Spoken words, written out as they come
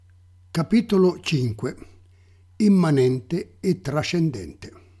Capitolo 5. Immanente e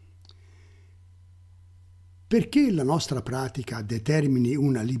trascendente. Perché la nostra pratica determini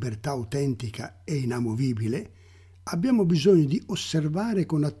una libertà autentica e inamovibile, abbiamo bisogno di osservare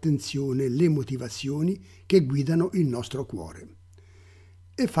con attenzione le motivazioni che guidano il nostro cuore.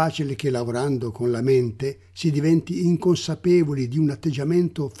 È facile che lavorando con la mente si diventi inconsapevoli di un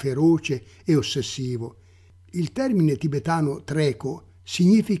atteggiamento feroce e ossessivo. Il termine tibetano treko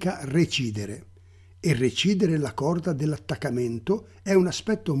significa recidere, e recidere la corda dell'attaccamento è un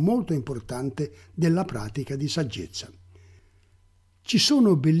aspetto molto importante della pratica di saggezza. Ci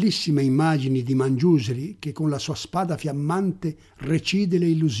sono bellissime immagini di Mangiusri che con la sua spada fiammante recide le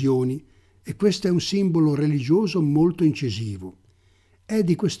illusioni, e questo è un simbolo religioso molto incisivo. È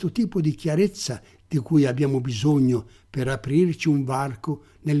di questo tipo di chiarezza di cui abbiamo bisogno per aprirci un varco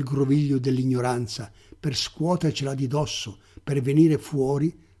nel groviglio dell'ignoranza, per scuotercela di dosso, per venire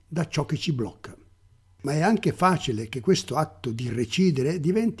fuori da ciò che ci blocca. Ma è anche facile che questo atto di recidere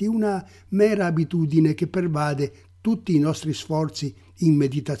diventi una mera abitudine che pervade tutti i nostri sforzi in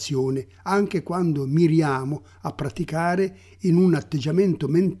meditazione, anche quando miriamo a praticare in un atteggiamento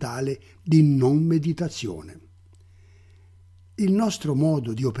mentale di non meditazione. Il nostro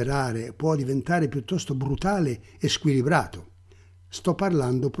modo di operare può diventare piuttosto brutale e squilibrato. Sto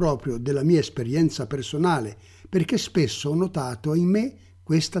parlando proprio della mia esperienza personale, perché spesso ho notato in me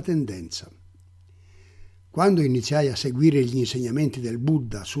questa tendenza. Quando iniziai a seguire gli insegnamenti del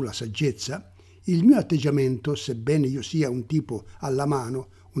Buddha sulla saggezza, il mio atteggiamento, sebbene io sia un tipo alla mano,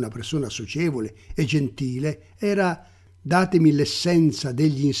 una persona socievole e gentile, era: datemi l'essenza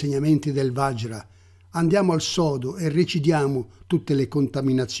degli insegnamenti del Vajra, andiamo al sodo e recidiamo tutte le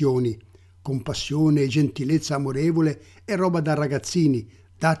contaminazioni. Compassione e gentilezza amorevole è roba da ragazzini,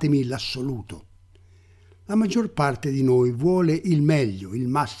 datemi l'assoluto. La maggior parte di noi vuole il meglio, il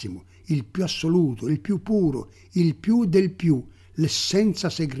massimo, il più assoluto, il più puro, il più del più,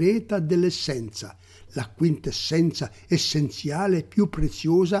 l'essenza segreta dell'essenza, la quintessenza essenziale più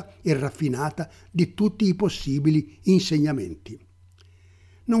preziosa e raffinata di tutti i possibili insegnamenti.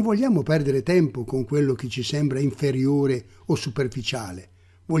 Non vogliamo perdere tempo con quello che ci sembra inferiore o superficiale.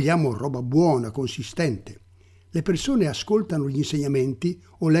 Vogliamo roba buona, consistente. Le persone ascoltano gli insegnamenti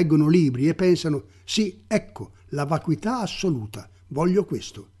o leggono libri e pensano: sì, ecco, la vacuità assoluta, voglio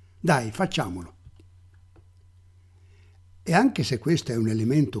questo. Dai, facciamolo. E anche se questo è un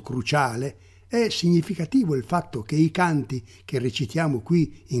elemento cruciale, è significativo il fatto che i canti che recitiamo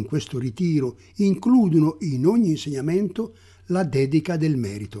qui in questo ritiro includono in ogni insegnamento la dedica del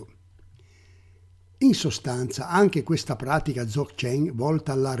merito. In sostanza, anche questa pratica Dzogchen,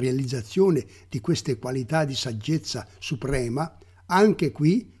 volta alla realizzazione di queste qualità di saggezza suprema, anche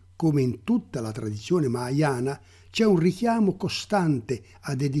qui, come in tutta la tradizione mahayana, c'è un richiamo costante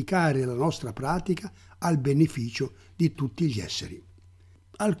a dedicare la nostra pratica al beneficio di tutti gli esseri.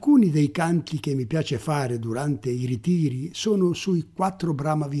 Alcuni dei canti che mi piace fare durante i ritiri sono sui 4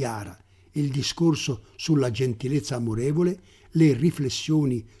 Brahma-vihara, il discorso sulla gentilezza amorevole, le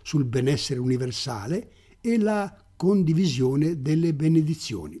riflessioni sul benessere universale e la condivisione delle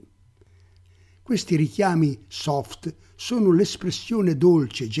benedizioni. Questi richiami soft sono l'espressione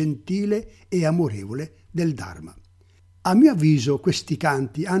dolce, gentile e amorevole del Dharma. A mio avviso questi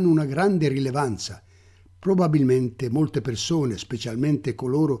canti hanno una grande rilevanza. Probabilmente molte persone, specialmente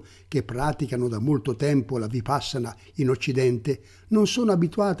coloro che praticano da molto tempo la Vipassana in Occidente, non sono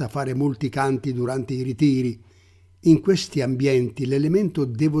abituate a fare molti canti durante i ritiri. In questi ambienti l'elemento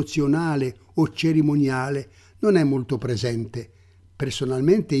devozionale o cerimoniale non è molto presente.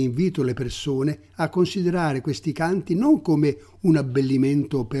 Personalmente invito le persone a considerare questi canti non come un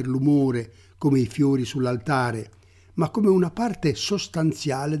abbellimento per l'umore, come i fiori sull'altare, ma come una parte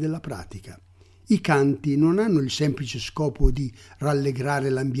sostanziale della pratica. I canti non hanno il semplice scopo di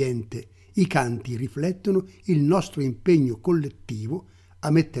rallegrare l'ambiente. I canti riflettono il nostro impegno collettivo a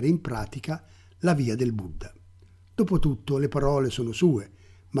mettere in pratica la via del Buddha. Dopotutto le parole sono sue,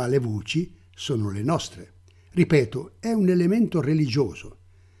 ma le voci sono le nostre. Ripeto, è un elemento religioso.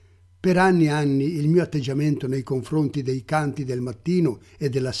 Per anni e anni il mio atteggiamento nei confronti dei canti del mattino e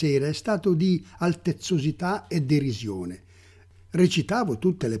della sera è stato di altezzosità e derisione. Recitavo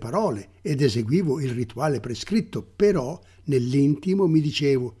tutte le parole ed eseguivo il rituale prescritto, però nell'intimo mi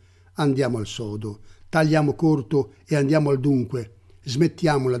dicevo: andiamo al sodo, tagliamo corto e andiamo al dunque,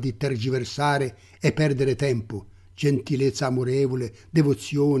 smettiamola di tergiversare e perdere tempo. Gentilezza amorevole,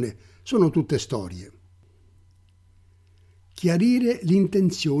 devozione, sono tutte storie. Chiarire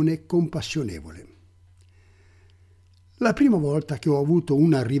l'intenzione compassionevole. La prima volta che ho avuto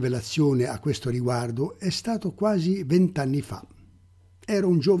una rivelazione a questo riguardo è stato quasi 20 anni fa. Ero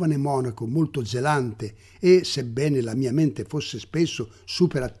un giovane monaco molto zelante e, sebbene la mia mente fosse spesso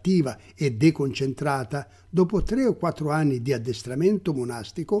superattiva e deconcentrata, dopo 3 o 4 anni di addestramento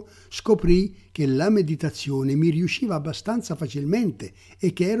monastico scoprì che la meditazione mi riusciva abbastanza facilmente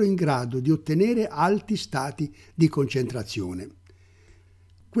e che ero in grado di ottenere alti stati di concentrazione.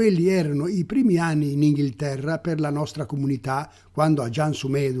 Quelli erano i primi anni in Inghilterra per la nostra comunità, quando a Gian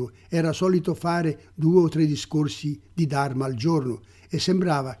Sumedo era solito fare 2 o 3 discorsi di Dharma al giorno e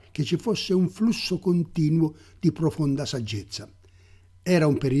sembrava che ci fosse un flusso continuo di profonda saggezza. Era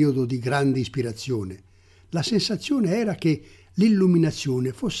un periodo di grande ispirazione. La sensazione era che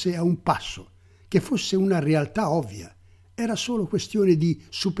l'illuminazione fosse a un passo, che fosse una realtà ovvia. Era solo questione di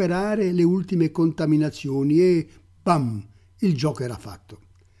superare le ultime contaminazioni e, bam, il gioco era fatto.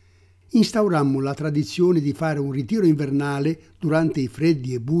 Instaurammo la tradizione di fare un ritiro invernale durante i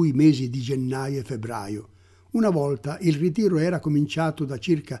freddi e bui mesi di gennaio e febbraio. Una volta il ritiro era cominciato da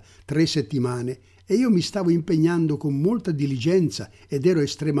circa 3 settimane e io mi stavo impegnando con molta diligenza ed ero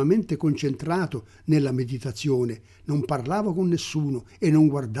estremamente concentrato nella meditazione, non parlavo con nessuno e non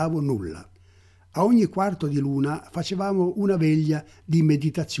guardavo nulla. A ogni quarto di luna facevamo una veglia di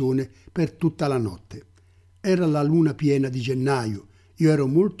meditazione per tutta la notte. Era la luna piena di gennaio. Io ero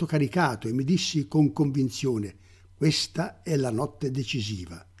molto caricato e mi dissi con convinzione: questa è la notte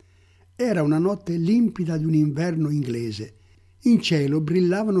decisiva. Era una notte limpida di un inverno inglese. In cielo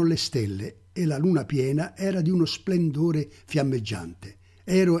brillavano le stelle e la luna piena era di uno splendore fiammeggiante.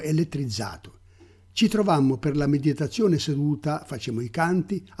 Ero elettrizzato. Ci trovammo per la meditazione seduta, facemmo i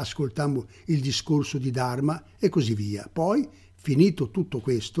canti, ascoltammo il discorso di Dharma e così via. Poi, finito tutto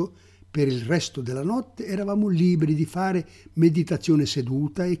questo, per il resto della notte eravamo liberi di fare meditazione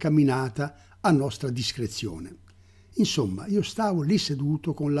seduta e camminata a nostra discrezione. Insomma, io stavo lì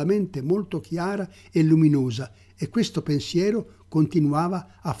seduto con la mente molto chiara e luminosa e questo pensiero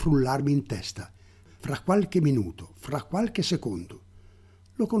continuava a frullarmi in testa. Fra qualche minuto, fra qualche secondo.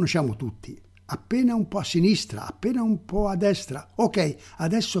 Lo conosciamo tutti. Appena un po' a sinistra, appena un po' a destra. Ok,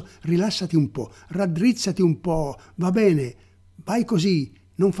 adesso rilassati un po', raddrizzati un po', va bene, vai così,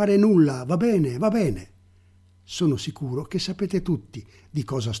 non fare nulla, va bene, va bene. Sono sicuro che sapete tutti di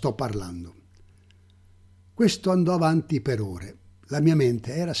cosa sto parlando. Questo andò avanti per ore. La mia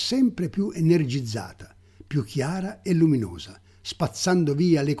mente era sempre più energizzata, più chiara e luminosa, spazzando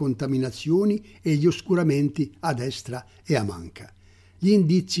via le contaminazioni e gli oscuramenti a destra e a manca. Gli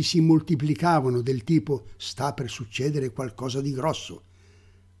indizi si moltiplicavano del tipo sta per succedere qualcosa di grosso.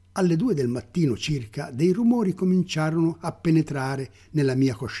 Alle 2 del mattino circa dei rumori cominciarono a penetrare nella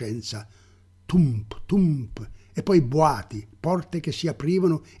mia coscienza. Tump, tump, e poi boati, porte che si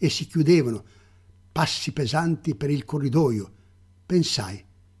aprivano e si chiudevano, passi pesanti per il corridoio. Pensai,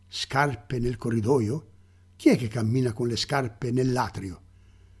 scarpe nel corridoio? Chi è che cammina con le scarpe nell'atrio?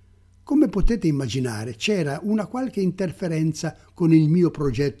 Come potete immaginare, c'era una qualche interferenza con il mio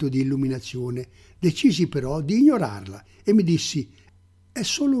progetto di illuminazione. Decisi però di ignorarla e mi dissi: è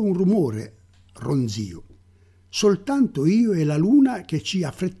solo un rumore, ronzio. Soltanto io e la luna che ci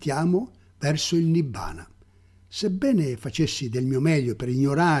affrettiamo verso il Nibbana. Sebbene facessi del mio meglio per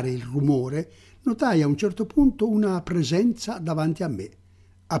ignorare il rumore, notai a un certo punto una presenza davanti a me.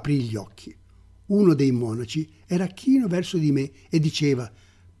 Aprii gli occhi. Uno dei monaci era chino verso di me e diceva: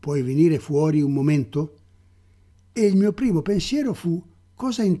 «Puoi venire fuori un momento?» E il mio primo pensiero fu: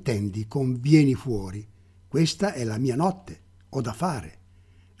 «Cosa intendi con vieni fuori? Questa è la mia notte, ho da fare».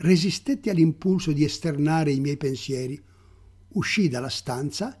 Resistetti all'impulso di esternare i miei pensieri. Uscii dalla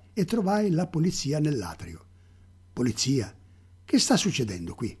stanza e trovai la polizia nell'atrio. «Polizia, che sta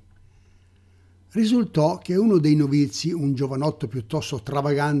succedendo qui?» Risultò che uno dei novizi, un giovanotto piuttosto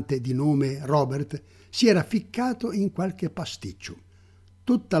stravagante di nome Robert, si era ficcato in qualche pasticcio.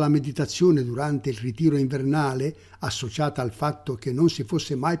 Tutta la meditazione durante il ritiro invernale, associata al fatto che non si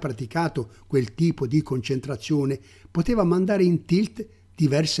fosse mai praticato quel tipo di concentrazione, poteva mandare in tilt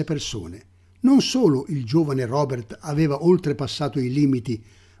diverse persone. Non solo il giovane Robert aveva oltrepassato i limiti,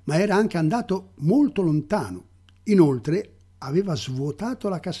 ma era anche andato molto lontano. Inoltre aveva svuotato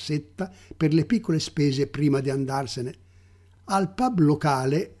la cassetta per le piccole spese prima di andarsene. Al pub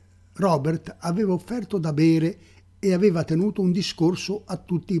locale Robert aveva offerto da bere e aveva tenuto un discorso a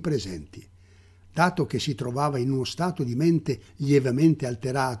tutti i presenti. Dato che si trovava in uno stato di mente lievemente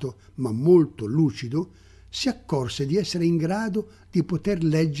alterato, ma molto lucido, si accorse di essere in grado di poter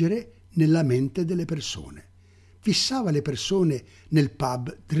leggere nella mente delle persone. Fissava le persone nel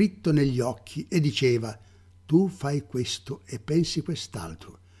pub dritto negli occhi e diceva: «Tu fai questo e pensi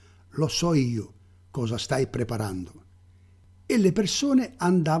quest'altro. Lo so io cosa stai preparando». E le persone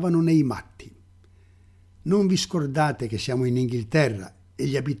andavano nei matti. Non vi scordate che siamo in Inghilterra e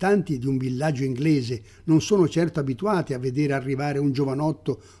gli abitanti di un villaggio inglese non sono certo abituati a vedere arrivare un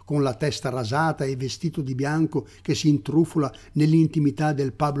giovanotto con la testa rasata e vestito di bianco che si intrufola nell'intimità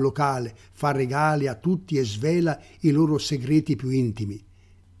del pub locale, fa regali a tutti e svela i loro segreti più intimi.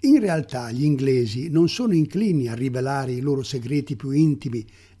 In realtà gli inglesi non sono inclini a rivelare i loro segreti più intimi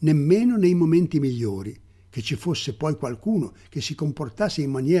nemmeno nei momenti migliori. Che ci fosse poi qualcuno che si comportasse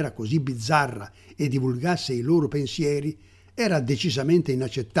in maniera così bizzarra e divulgasse i loro pensieri era decisamente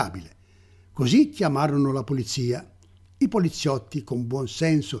inaccettabile. Così chiamarono la polizia. I poliziotti, con buon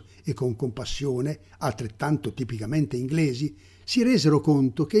senso e con compassione, altrettanto tipicamente inglesi, si resero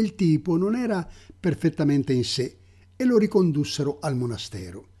conto che il tipo non era perfettamente in sé e lo ricondussero al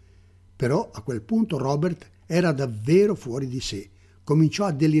monastero. Però a quel punto Robert era davvero fuori di sé. Cominciò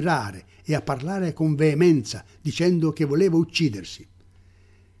a delirare e a parlare con veemenza, dicendo che voleva uccidersi.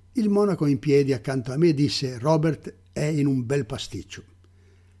 Il monaco in piedi accanto a me disse: «Robert è in un bel pasticcio.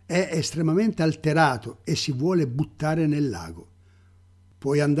 È estremamente alterato e si vuole buttare nel lago.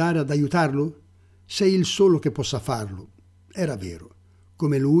 Puoi andare ad aiutarlo? Sei il solo che possa farlo». Era vero.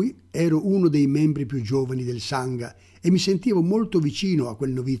 Come lui, ero uno dei membri più giovani del Sangha e mi sentivo molto vicino a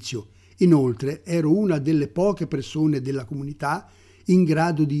quel novizio. Inoltre, ero una delle poche persone della comunità in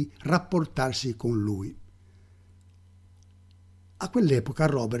grado di rapportarsi con lui. A quell'epoca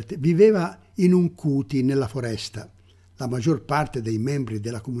Robert viveva in un cuti nella foresta. La maggior parte dei membri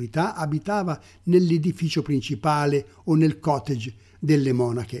della comunità abitava nell'edificio principale o nel cottage delle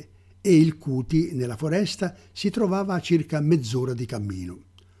monache e il cuti nella foresta si trovava a circa mezz'ora di cammino.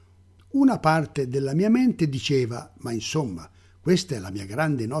 Una parte della mia mente diceva: ma insomma, questa è la mia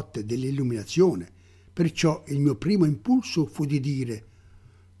grande notte dell'illuminazione. Perciò il mio primo impulso fu di dire: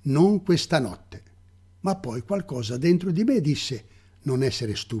 non questa notte. Ma poi qualcosa dentro di me disse: non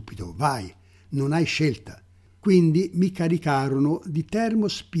essere stupido, vai, non hai scelta. Quindi mi caricarono di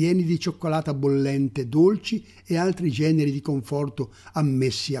termos pieni di cioccolata bollente, dolci e altri generi di conforto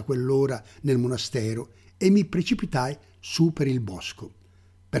ammessi a quell'ora nel monastero e mi precipitai su per il bosco.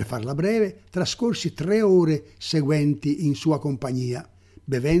 Per farla breve, trascorsi 3 ore seguenti in sua compagnia,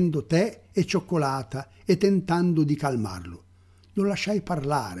 bevendo tè e cioccolata e tentando di calmarlo. Lo lasciai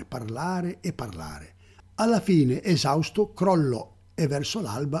parlare e parlare. Alla fine, esausto, crollò e verso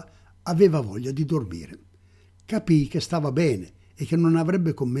l'alba aveva voglia di dormire. Capii che stava bene e che non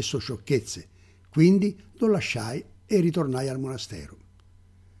avrebbe commesso sciocchezze, quindi lo lasciai e ritornai al monastero.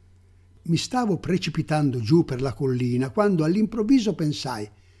 Mi stavo precipitando giù per la collina quando all'improvviso pensai: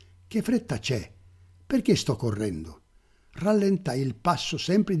 che fretta c'è? Perché sto correndo? Rallentai il passo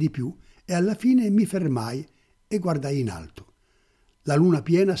sempre di più e alla fine mi fermai e guardai in alto. La luna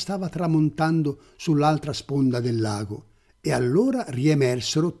piena stava tramontando sull'altra sponda del lago e allora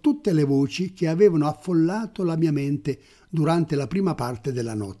riemersero tutte le voci che avevano affollato la mia mente durante la prima parte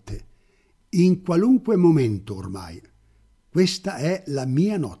della notte. In qualunque momento ormai. Questa è la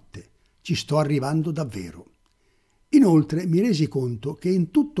mia notte. Ci sto arrivando davvero. Inoltre mi resi conto che in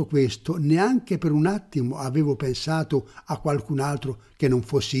tutto questo neanche per un attimo avevo pensato a qualcun altro che non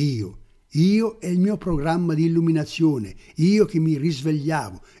fossi io. Io e il mio programma di illuminazione, io che mi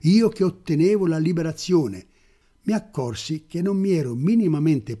risvegliavo, io che ottenevo la liberazione. Mi accorsi che non mi ero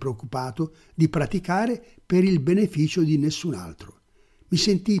minimamente preoccupato di praticare per il beneficio di nessun altro. Mi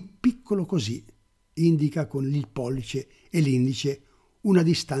sentii piccolo così, indica con il pollice e l'indice una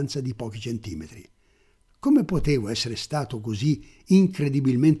distanza di pochi centimetri. Come potevo essere stato così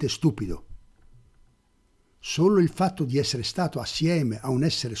incredibilmente stupido? Solo il fatto di essere stato assieme a un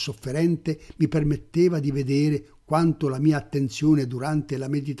essere sofferente mi permetteva di vedere quanto la mia attenzione durante la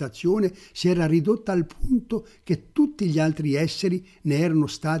meditazione si era ridotta al punto che tutti gli altri esseri ne erano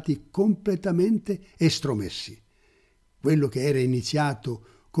stati completamente estromessi. Quello che era iniziato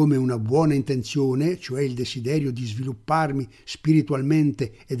come una buona intenzione, cioè il desiderio di svilupparmi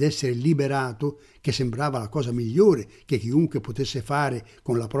spiritualmente ed essere liberato, che sembrava la cosa migliore che chiunque potesse fare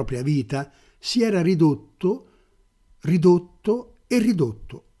con la propria vita, si era ridotto,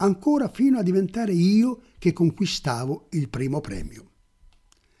 ancora fino a diventare io che conquistavo il primo premio.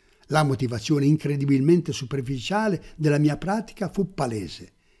 La motivazione incredibilmente superficiale della mia pratica fu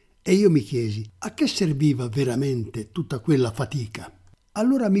palese e io mi chiesi: a che serviva veramente tutta quella fatica?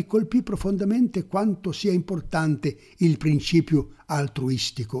 Allora mi colpì profondamente quanto sia importante il principio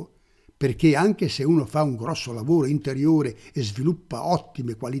altruistico, perché anche se uno fa un grosso lavoro interiore e sviluppa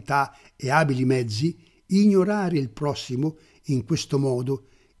ottime qualità e abili mezzi, ignorare il prossimo in questo modo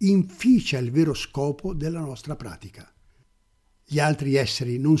inficia il vero scopo della nostra pratica. Gli altri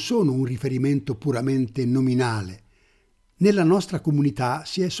esseri non sono un riferimento puramente nominale. Nella nostra comunità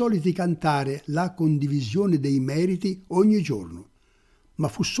si è soliti cantare la condivisione dei meriti ogni giorno, ma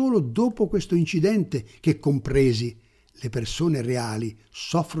fu solo dopo questo incidente che compresi: le persone reali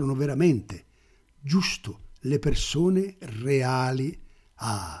soffrono veramente. Giusto, le persone reali.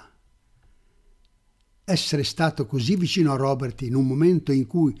 Ah! Essere stato così vicino a Robert in un momento in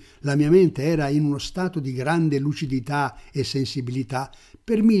cui la mia mente era in uno stato di grande lucidità e sensibilità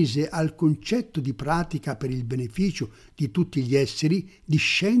permise al concetto di pratica per il beneficio di tutti gli esseri di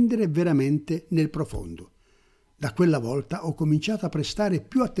scendere veramente nel profondo. Da quella volta ho cominciato a prestare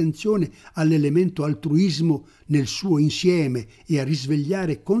più attenzione all'elemento altruismo nel suo insieme e a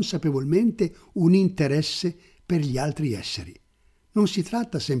risvegliare consapevolmente un interesse per gli altri esseri. Non si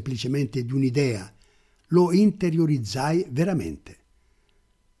tratta semplicemente di un'idea, lo interiorizzai veramente.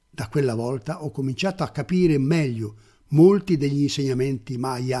 Da quella volta ho cominciato a capire meglio molti degli insegnamenti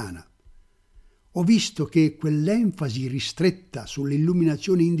Mahayana. Ho visto che quell'enfasi ristretta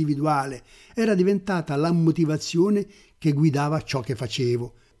sull'illuminazione individuale era diventata la motivazione che guidava ciò che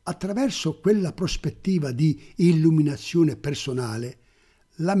facevo. Attraverso quella prospettiva di illuminazione personale,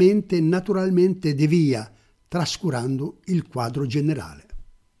 la mente naturalmente devia, trascurando il quadro generale.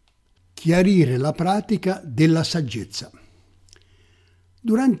 Chiarire la pratica della saggezza.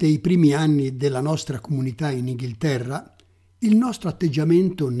 Durante i primi anni della nostra comunità in Inghilterra, il nostro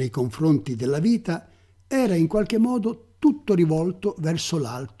atteggiamento nei confronti della vita era in qualche modo tutto rivolto verso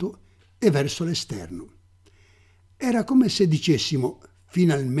l'alto e verso l'esterno. Era come se dicessimo: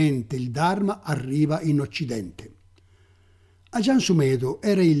 finalmente il Dharma arriva in Occidente. Ajahn Sumedho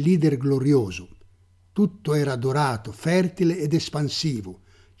era il leader glorioso. Tutto era dorato, fertile ed espansivo.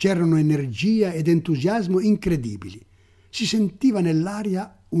 C'erano energia ed entusiasmo incredibili. Si sentiva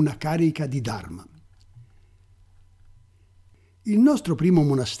nell'aria una carica di Dharma. Il nostro primo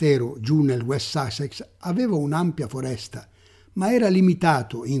monastero, giù nel West Sussex, aveva un'ampia foresta, ma era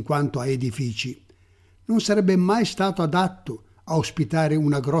limitato in quanto a edifici. Non sarebbe mai stato adatto a ospitare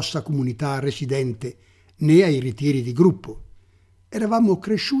una grossa comunità residente, né ai ritiri di gruppo. Eravamo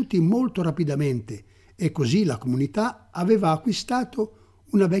cresciuti molto rapidamente e così la comunità aveva acquistato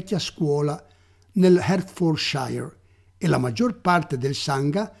una vecchia scuola nel Hertfordshire e la maggior parte del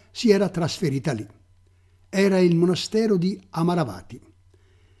Sangha si era trasferita lì. Era il monastero di Amaravati.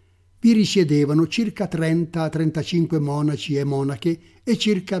 Vi risiedevano circa 30-35 monaci e monache e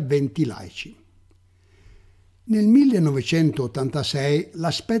circa 20 laici. Nel 1986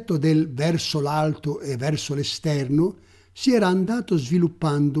 l'aspetto del verso l'alto e verso l'esterno si era andato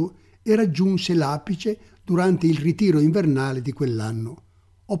sviluppando e raggiunse l'apice durante il ritiro invernale di quell'anno.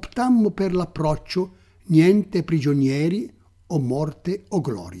 Optammo per l'approccio niente prigionieri o morte o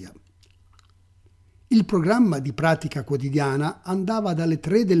gloria. Il programma di pratica quotidiana andava dalle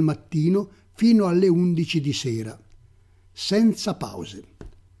 3 del mattino fino alle 11 di sera, senza pause.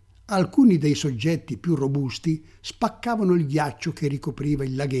 Alcuni dei soggetti più robusti spaccavano il ghiaccio che ricopriva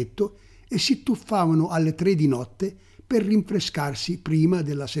il laghetto e si tuffavano alle 3 di notte per rinfrescarsi prima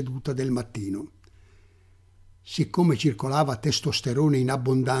della seduta del mattino. Siccome circolava testosterone in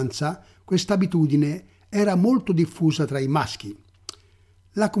abbondanza, questa abitudine era molto diffusa tra i maschi.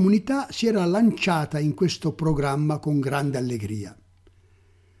 La comunità si era lanciata in questo programma con grande allegria.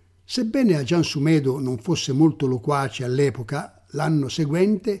 Sebbene Ajahn Sumedho non fosse molto loquace all'epoca, l'anno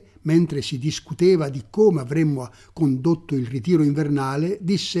seguente, mentre si discuteva di come avremmo condotto il ritiro invernale,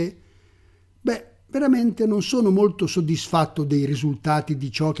 disse: veramente non sono molto soddisfatto dei risultati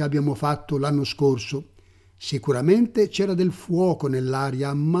di ciò che abbiamo fatto l'anno scorso. Sicuramente c'era del fuoco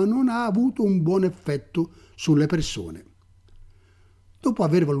nell'aria, ma non ha avuto un buon effetto sulle persone. Dopo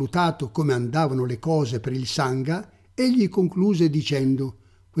aver valutato come andavano le cose per il Sangha, egli concluse dicendo: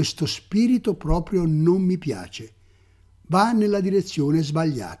 questo spirito proprio non mi piace, va nella direzione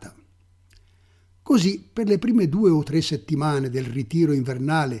sbagliata. Così, per le prime 2 o 3 settimane del ritiro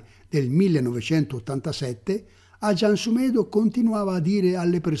invernale del 1987, Ajahn Sumedho continuava a dire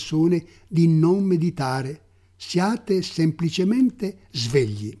alle persone di non meditare: siate semplicemente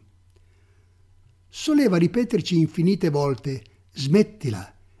svegli. Soleva ripeterci infinite volte: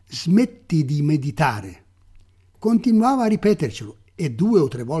 smettila, smetti di meditare. Continuava a ripetercelo e 2 o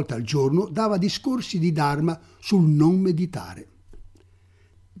 3 volte al giorno dava discorsi di Dharma sul non meditare.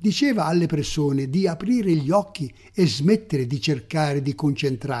 Diceva alle persone di aprire gli occhi e smettere di cercare di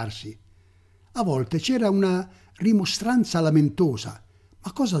concentrarsi. A volte c'era una rimostranza lamentosa: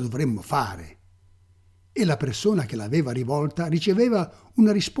 ma cosa dovremmo fare? E la persona che l'aveva rivolta riceveva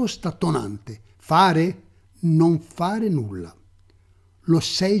una risposta tonante: fare? Non fare nulla. Lo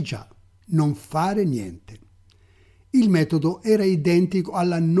sai già, non fare niente. Il metodo era identico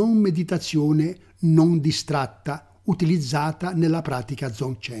alla non meditazione non distratta utilizzata nella pratica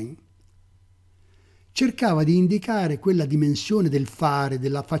Dzogchen. cercava di indicare quella dimensione del fare,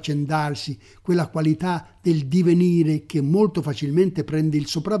 dell'affaccendarsi, quella qualità del divenire che molto facilmente prende il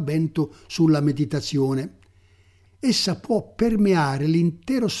sopravvento sulla meditazione. Essa può permeare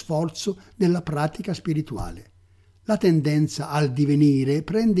l'intero sforzo della pratica spirituale. La tendenza al divenire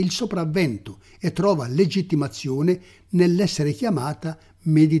prende il sopravvento e trova legittimazione nell'essere chiamata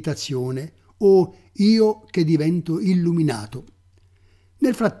meditazione o io che divento illuminato.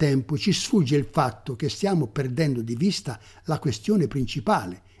 Nel frattempo ci sfugge il fatto che stiamo perdendo di vista la questione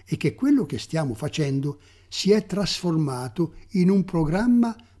principale e che quello che stiamo facendo si è trasformato in un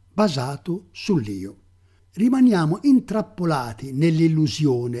programma basato sull'io. Rimaniamo intrappolati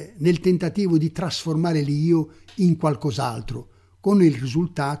nell'illusione, nel tentativo di trasformare l'io in qualcos'altro, con il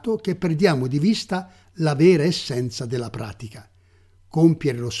risultato che perdiamo di vista la vera essenza della pratica.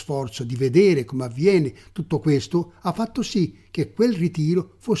 Compiere lo sforzo di vedere come avviene tutto questo ha fatto sì che quel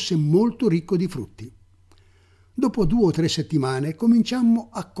ritiro fosse molto ricco di frutti. Dopo 2 o 3 settimane cominciammo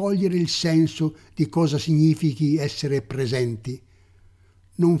a cogliere il senso di cosa significhi essere presenti.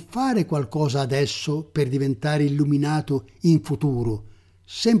 Non fare qualcosa adesso per diventare illuminato in futuro,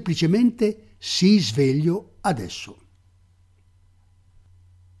 semplicemente sii sveglio adesso.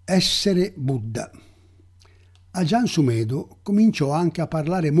 Essere Buddha. Ajahn Sumedho cominciò anche a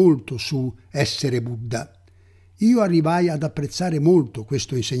parlare molto su essere Buddha. Io arrivai ad apprezzare molto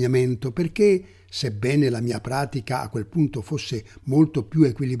questo insegnamento perché, sebbene la mia pratica a quel punto fosse molto più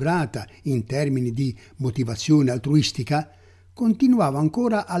equilibrata in termini di motivazione altruistica, continuavo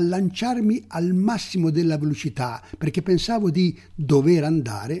ancora a lanciarmi al massimo della velocità perché pensavo di dover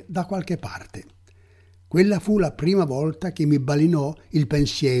andare da qualche parte. Quella fu la prima volta che mi balenò il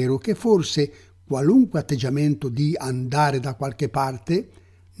pensiero che forse qualunque atteggiamento di andare da qualche parte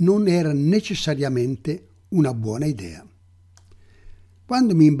non era necessariamente una buona idea.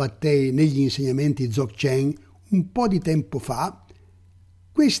 Quando mi imbattei negli insegnamenti Dzogchen un po' di tempo fa,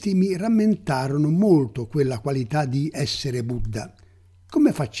 questi mi rammentarono molto quella qualità di essere Buddha.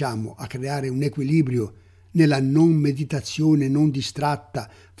 Come facciamo a creare un equilibrio nella non meditazione non distratta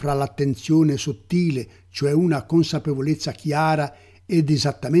fra l'attenzione sottile, cioè una consapevolezza chiara ed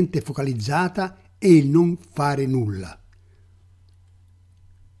esattamente focalizzata, e il non fare nulla?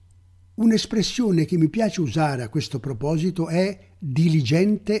 Un'espressione che mi piace usare a questo proposito è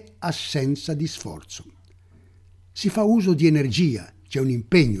diligente assenza di sforzo. Si fa uso di energia, c'è un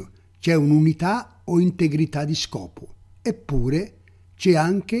impegno, c'è un'unità o integrità di scopo, eppure c'è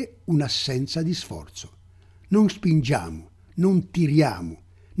anche un'assenza di sforzo. Non spingiamo, non tiriamo,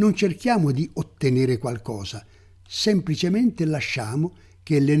 non cerchiamo di ottenere qualcosa, semplicemente lasciamo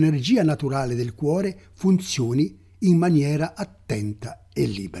che l'energia naturale del cuore funzioni in maniera attenta e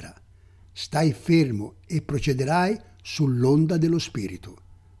libera. Stai fermo e procederai sull'onda dello spirito,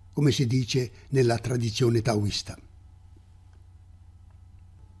 come si dice nella tradizione taoista.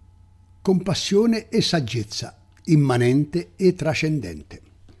 Compassione e saggezza, immanente e trascendente.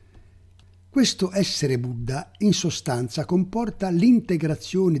 Questo essere Buddha in sostanza comporta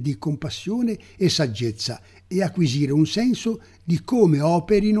l'integrazione di compassione e saggezza e acquisire un senso di come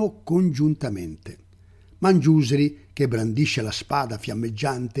operino congiuntamente. Mangiusri, che brandisce la spada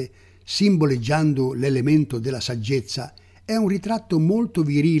fiammeggiante, simboleggiando l'elemento della saggezza, è un ritratto molto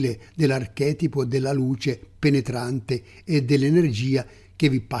virile dell'archetipo della luce penetrante e dell'energia che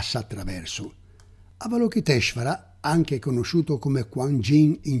vi passa attraverso. Avalokiteshvara, anche conosciuto come Quan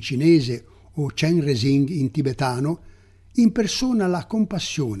Yin in cinese o Chen Resing in tibetano, impersona la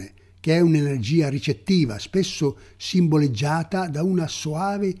compassione, che è un'energia ricettiva, spesso simboleggiata da una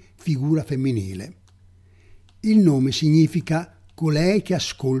soave figura femminile. Il nome significa colei che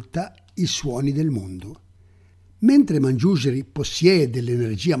ascolta i suoni del mondo. Mentre Manjushri possiede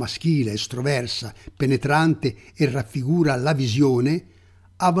l'energia maschile estroversa, penetrante e raffigura la visione,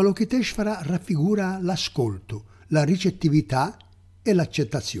 Avalokiteshvara raffigura l'ascolto, la ricettività e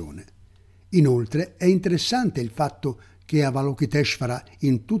l'accettazione. Inoltre è interessante il fatto che Avalokiteshvara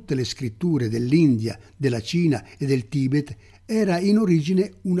in tutte le scritture dell'India, della Cina e del Tibet era in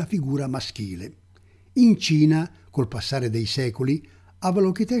origine una figura maschile. In Cina, col passare dei secoli,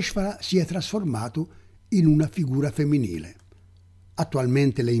 Avalokiteshvara si è trasformato in una figura femminile.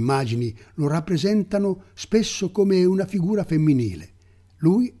 Attualmente le immagini lo rappresentano spesso come una figura femminile.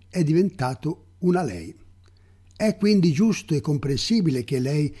 Lui è diventato una lei. È quindi giusto e comprensibile che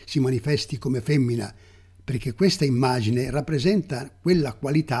lei si manifesti come femmina, perché questa immagine rappresenta quella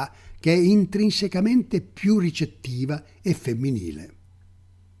qualità che è intrinsecamente più ricettiva e femminile.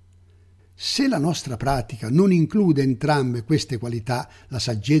 Se la nostra pratica non include entrambe queste qualità, la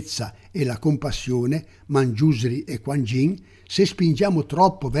saggezza e la compassione, Manjusri e Kuan Yin, se spingiamo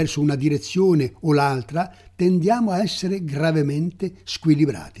troppo verso una direzione o l'altra, tendiamo a essere gravemente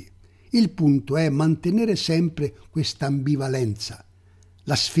squilibrati. Il punto è mantenere sempre questa ambivalenza.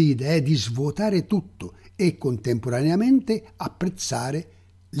 La sfida è di svuotare tutto e contemporaneamente apprezzare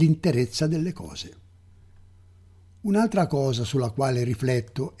l'interezza delle cose. Un'altra cosa sulla quale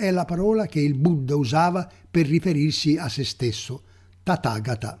rifletto è la parola che il Buddha usava per riferirsi a se stesso,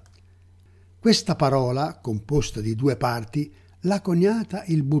 Tathagata. Questa parola, composta di due parti, l'ha coniata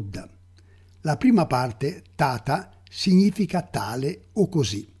il Buddha. La prima parte, Tata, significa tale o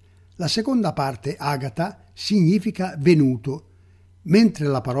così. La seconda parte, Agata, significa venuto, mentre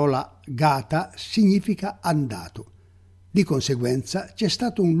la parola Gata significa andato. Di conseguenza c'è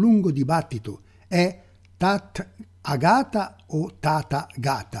stato un lungo dibattito, è Tathagata o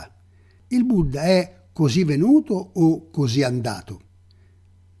Tathagata. Il Buddha è così venuto o così andato?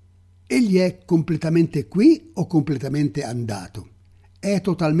 Egli è completamente qui o completamente andato? È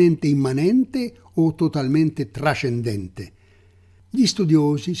totalmente immanente o totalmente trascendente? Gli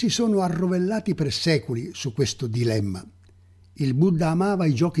studiosi si sono arrovellati per secoli su questo dilemma. Il Buddha amava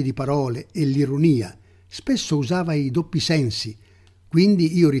i giochi di parole e l'ironia, spesso usava i doppi sensi,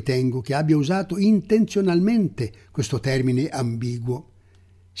 quindi io ritengo che abbia usato intenzionalmente questo termine ambiguo.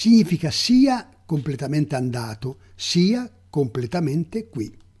 Significa sia completamente andato, sia completamente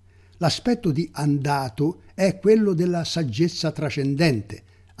qui. L'aspetto di andato è quello della saggezza trascendente,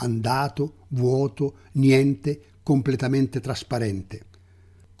 andato, vuoto, niente, completamente trasparente.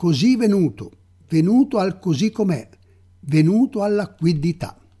 Così venuto, venuto al così com'è, venuto alla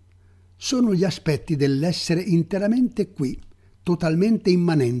quiddità. Sono gli aspetti dell'essere interamente qui, totalmente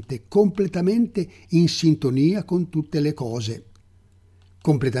immanente, completamente in sintonia con tutte le cose,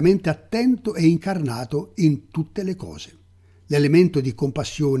 completamente attento e incarnato in tutte le cose. L'elemento di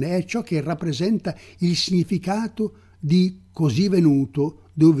compassione è ciò che rappresenta il significato di così venuto,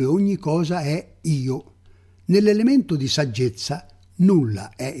 dove ogni cosa è io. Nell'elemento di saggezza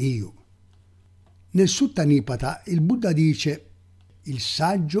nulla è io. Nel Sutta Nipata il Buddha dice: il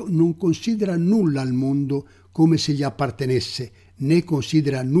saggio non considera nulla al mondo come se gli appartenesse, né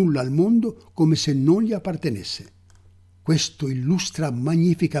considera nulla al mondo come se non gli appartenesse. Questo illustra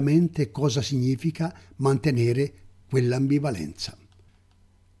magnificamente cosa significa mantenere quell'ambivalenza.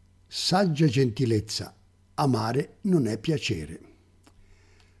 Saggia gentilezza. Amare non è piacere.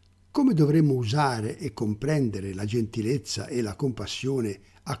 Come dovremmo usare e comprendere la gentilezza e la compassione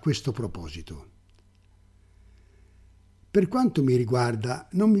a questo proposito? Per quanto mi riguarda,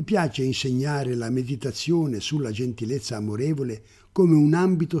 non mi piace insegnare la meditazione sulla gentilezza amorevole come un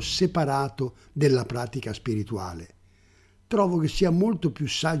ambito separato della pratica spirituale. Trovo che sia molto più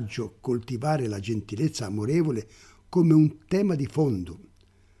saggio coltivare la gentilezza amorevole come un tema di fondo,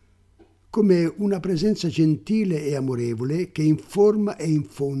 come una presenza gentile e amorevole che informa e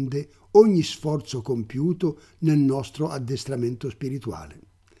infonde ogni sforzo compiuto nel nostro addestramento spirituale.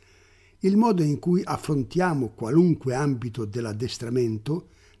 Il modo in cui affrontiamo qualunque ambito dell'addestramento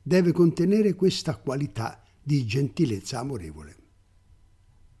deve contenere questa qualità di gentilezza amorevole.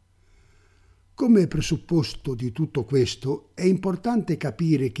 Come presupposto di tutto questo, è importante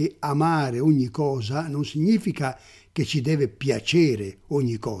capire che amare ogni cosa non significa che ci deve piacere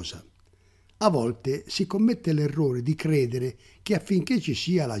ogni cosa. A volte si commette l'errore di credere che affinché ci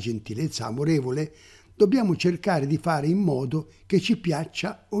sia la gentilezza amorevole dobbiamo cercare di fare in modo che ci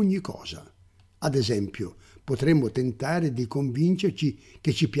piaccia ogni cosa. Ad esempio, potremmo tentare di convincerci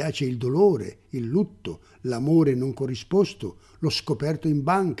che ci piace il dolore, il lutto, l'amore non corrisposto, lo scoperto in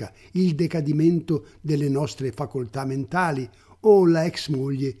banca, il decadimento delle nostre facoltà mentali o la ex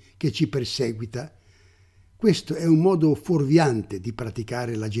moglie che ci perseguita. Questo è un modo fuorviante di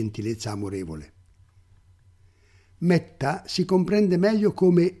praticare la gentilezza amorevole. Metta si comprende meglio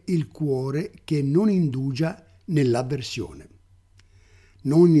come il cuore che non indugia nell'avversione.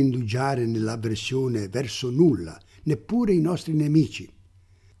 Non indugiare nell'avversione verso nulla, neppure i nostri nemici.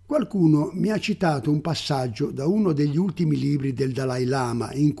 Qualcuno mi ha citato un passaggio da uno degli ultimi libri del Dalai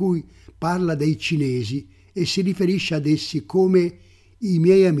Lama in cui parla dei cinesi e si riferisce ad essi come i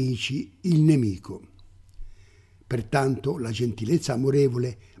miei amici, il nemico. Pertanto la gentilezza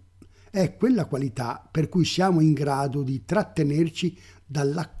amorevole è quella qualità per cui siamo in grado di trattenerci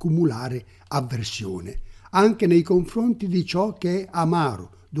dall'accumulare avversione, anche nei confronti di ciò che è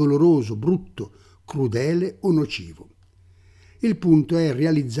amaro, doloroso, brutto, crudele o nocivo. Il punto è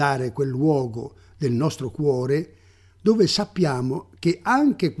realizzare quel luogo del nostro cuore dove sappiamo che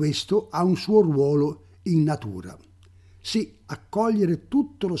anche questo ha un suo ruolo in natura. Sì, accogliere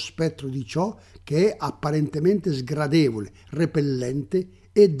tutto lo spettro di ciò che è apparentemente sgradevole, repellente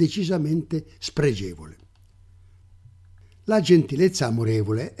e decisamente spregevole. La gentilezza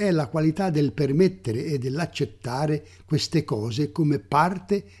amorevole è la qualità del permettere e dell'accettare queste cose come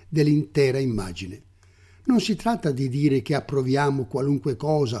parte dell'intera immagine. Non si tratta di dire che approviamo qualunque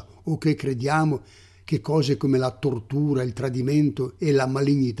cosa o che crediamo che cose come la tortura, il tradimento e la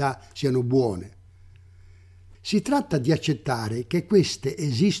malignità siano buone. Si tratta di accettare che queste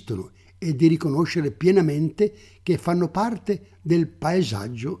esistono e di riconoscere pienamente che fanno parte del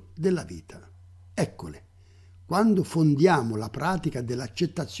paesaggio della vita. Eccole. Quando fondiamo la pratica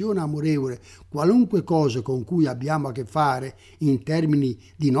dell'accettazione amorevole, qualunque cosa con cui abbiamo a che fare in termini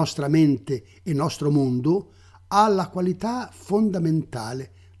di nostra mente e nostro mondo, ha la qualità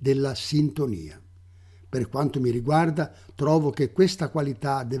fondamentale della sintonia. Per quanto mi riguarda, trovo che questa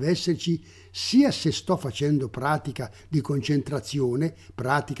qualità deve esserci sia se sto facendo pratica di concentrazione,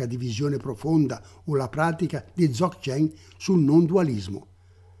 pratica di visione profonda o la pratica di Dzogchen sul non dualismo.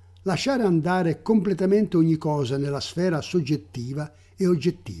 Lasciare andare completamente ogni cosa nella sfera soggettiva e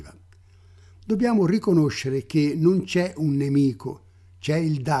oggettiva. Dobbiamo riconoscere che non c'è un nemico, c'è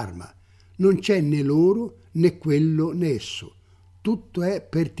il Dharma, non c'è né loro né quello né esso, tutto è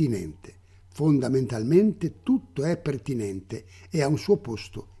pertinente, fondamentalmente tutto è pertinente e ha un suo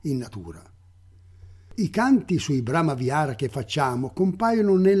posto in natura. I canti sui Brahma Vihara che facciamo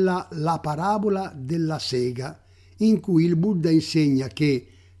compaiono nella La parabola della sega, in cui il Buddha insegna che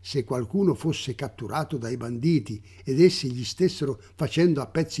se qualcuno fosse catturato dai banditi ed essi gli stessero facendo a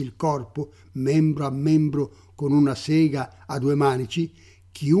pezzi il corpo, membro a membro, con una sega a due manici,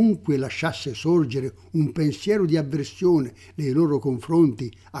 chiunque lasciasse sorgere un pensiero di avversione nei loro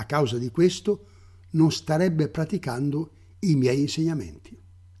confronti a causa di questo, non starebbe praticando i miei insegnamenti.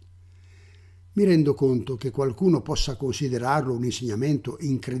 Mi rendo conto che qualcuno possa considerarlo un insegnamento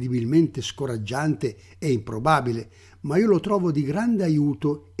incredibilmente scoraggiante e improbabile, ma io lo trovo di grande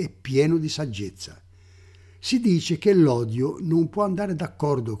aiuto e pieno di saggezza. Si dice che l'odio non può andare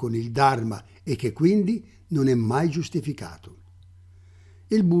d'accordo con il Dharma e che quindi non è mai giustificato.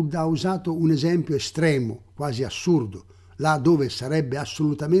 Il Buddha ha usato un esempio estremo, quasi assurdo, là dove sarebbe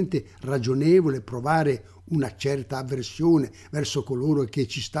assolutamente ragionevole provare una certa avversione verso coloro che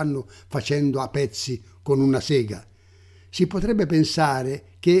ci stanno facendo a pezzi con una sega. Si potrebbe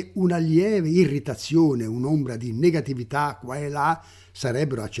pensare che una lieve irritazione, un'ombra di negatività qua e là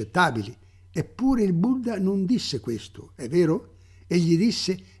sarebbero accettabili. Eppure il Buddha non disse questo, è vero? Egli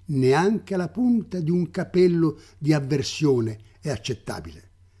disse neanche la punta di un capello di avversione è accettabile.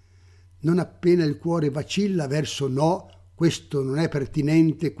 Non appena il cuore vacilla verso no, questo non è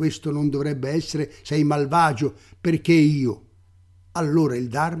pertinente, questo non dovrebbe essere, sei malvagio, perché io? Allora il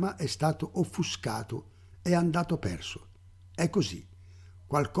Dharma è stato offuscato, è andato perso. È così.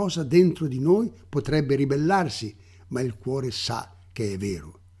 Qualcosa dentro di noi potrebbe ribellarsi, ma il cuore sa che è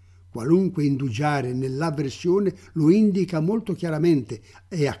vero. Qualunque indugiare nell'avversione lo indica molto chiaramente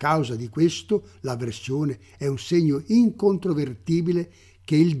e a causa di questo l'avversione è un segno incontrovertibile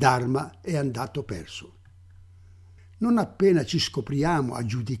che il Dharma è andato perso. Non appena ci scopriamo a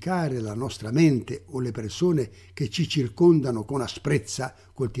giudicare la nostra mente o le persone che ci circondano con asprezza,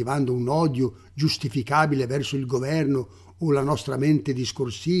 coltivando un odio giustificabile verso il governo o la nostra mente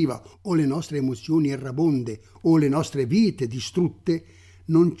discorsiva o le nostre emozioni errabonde o le nostre vite distrutte,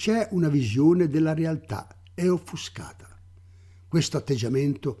 non c'è una visione della realtà, è offuscata. Questo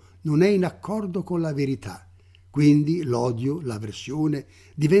atteggiamento non è in accordo con la verità, quindi l'odio, l'avversione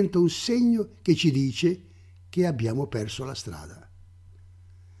diventa un segno che ci dice che abbiamo perso la strada.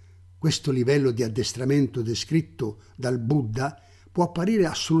 Questo livello di addestramento descritto dal Buddha può apparire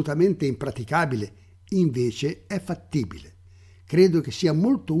assolutamente impraticabile, invece è fattibile. Credo che sia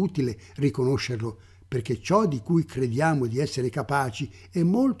molto utile riconoscerlo, perché ciò di cui crediamo di essere capaci è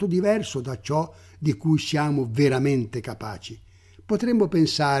molto diverso da ciò di cui siamo veramente capaci. Potremmo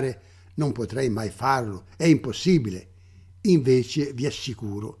pensare, non potrei mai farlo, è impossibile. Invece vi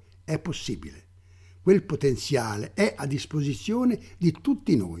assicuro, è possibile. Quel potenziale è a disposizione di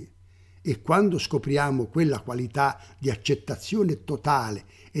tutti noi e quando scopriamo quella qualità di accettazione totale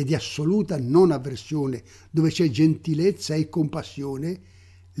e di assoluta non avversione dove c'è gentilezza e compassione,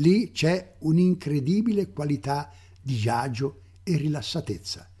 lì c'è un'incredibile qualità di agio e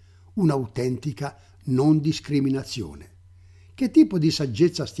rilassatezza, un'autentica non discriminazione. Che tipo di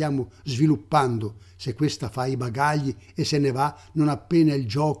saggezza stiamo sviluppando se questa fa i bagagli e se ne va non appena il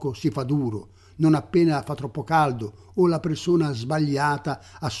gioco si fa duro, non appena fa troppo caldo o la persona sbagliata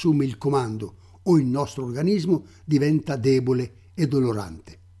assume il comando o il nostro organismo diventa debole e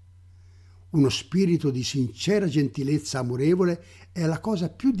dolorante? Uno spirito di sincera gentilezza amorevole è la cosa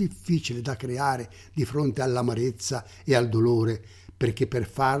più difficile da creare di fronte all'amarezza e al dolore, perché per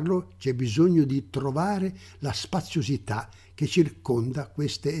farlo c'è bisogno di trovare la spaziosità che circonda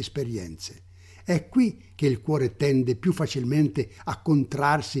queste esperienze. È qui che il cuore tende più facilmente a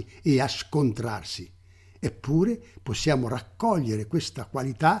contrarsi e a scontrarsi. Eppure possiamo raccogliere questa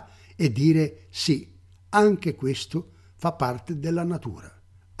qualità e dire sì, anche questo fa parte della natura.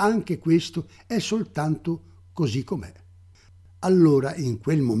 Anche questo è soltanto così com'è. Allora in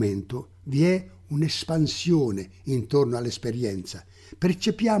quel momento vi è un'espansione intorno all'esperienza.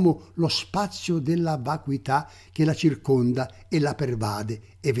 Percepiamo lo spazio della vacuità che la circonda e la pervade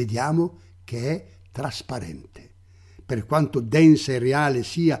e vediamo che è trasparente. Per quanto densa e reale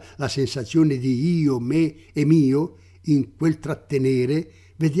sia la sensazione di io, me e mio, in quel trattenere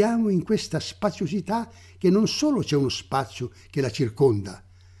vediamo in questa spaziosità che non solo c'è uno spazio che la circonda,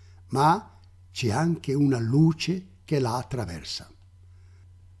 ma c'è anche una luce che la attraversa.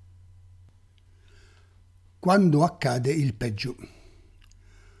 Quando accade il peggio.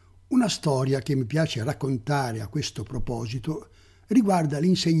 Una storia che mi piace raccontare a questo proposito riguarda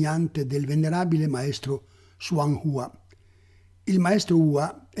l'insegnante del venerabile maestro Xuan Hua. Il maestro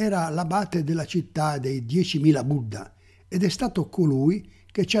Hua era l'abate della città dei 10.000 Buddha ed è stato colui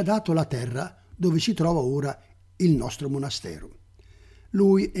che ci ha dato la terra dove si trova ora il nostro monastero.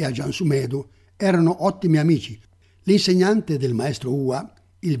 Lui e Ajahn Sumedho erano ottimi amici. L'insegnante del maestro Hua,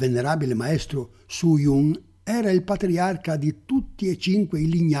 il venerabile maestro Su Yun, era il patriarca di tutti e 5 i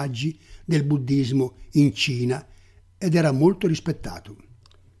lignaggi del buddismo in Cina ed era molto rispettato.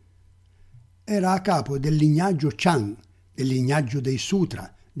 Era a capo del lignaggio Chan, del lignaggio dei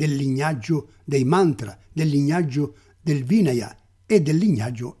sutra, del lignaggio dei mantra, del lignaggio del Vinaya e del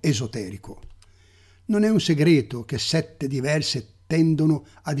lignaggio esoterico. Non è un segreto che sette diverse tendono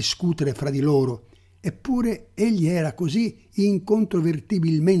a discutere fra di loro, eppure egli era così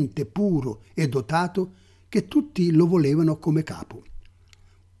incontrovertibilmente puro e dotato che tutti lo volevano come capo.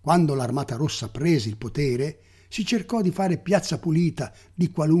 Quando l'Armata Rossa prese il potere, si cercò di fare piazza pulita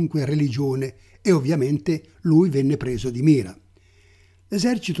di qualunque religione e ovviamente lui venne preso di mira.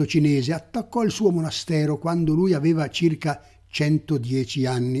 L'esercito cinese attaccò il suo monastero quando lui aveva circa 110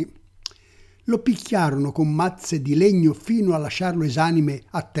 anni. Lo picchiarono con mazze di legno fino a lasciarlo esanime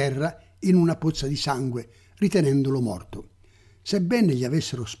a terra in una pozza di sangue, ritenendolo morto. Sebbene gli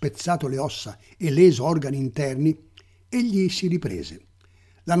avessero spezzato le ossa e leso organi interni, egli si riprese.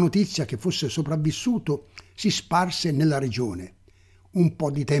 La notizia che fosse sopravvissuto si sparse nella regione. Un po'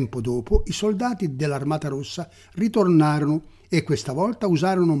 di tempo dopo i soldati dell'Armata Rossa ritornarono e questa volta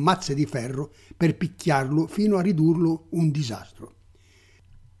usarono mazze di ferro per picchiarlo fino a ridurlo un disastro.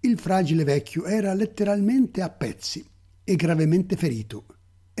 Il fragile vecchio era letteralmente a pezzi e gravemente ferito,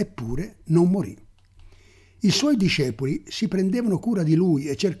 eppure non morì. I suoi discepoli si prendevano cura di lui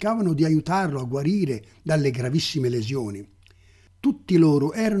e cercavano di aiutarlo a guarire dalle gravissime lesioni. Tutti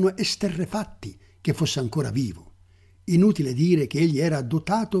loro erano esterrefatti che fosse ancora vivo. Inutile dire che egli era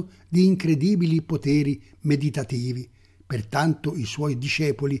dotato di incredibili poteri meditativi, pertanto i suoi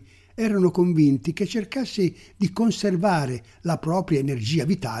discepoli erano convinti che cercasse di conservare la propria energia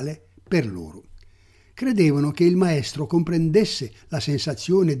vitale per loro. Credevano che il maestro comprendesse la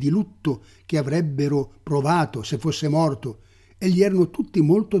sensazione di lutto che avrebbero provato se fosse morto e gli erano tutti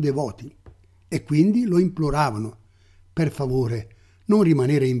molto devoti e quindi lo imploravano: per favore, non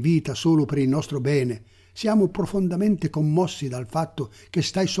rimanere in vita solo per il nostro bene. Siamo profondamente commossi dal fatto che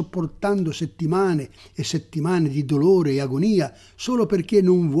stai sopportando settimane e settimane di dolore e agonia solo perché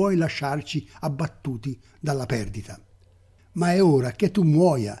non vuoi lasciarci abbattuti dalla perdita. Ma è ora che tu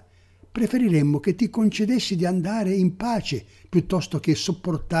muoia. Preferiremmo che ti concedessi di andare in pace piuttosto che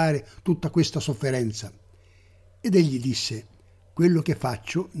sopportare tutta questa sofferenza. Ed egli disse: quello che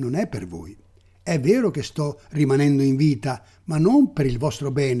faccio non è per voi. È vero che sto rimanendo in vita, ma non per il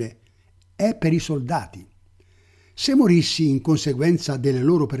vostro bene, è per i soldati. Se morissi in conseguenza delle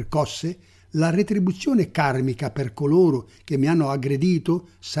loro percosse, la retribuzione karmica per coloro che mi hanno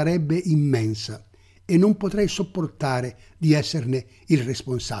aggredito sarebbe immensa e non potrei sopportare di esserne il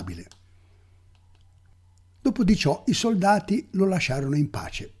responsabile. Dopo di ciò i soldati lo lasciarono in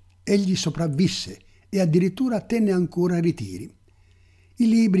pace. Egli sopravvisse e addirittura tenne ancora ritiri. I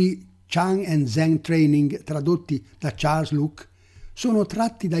libri Chan and Zen Training, tradotti da Charles Luke, sono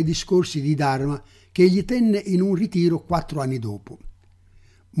tratti dai discorsi di Dharma che egli tenne in un ritiro 4 anni dopo.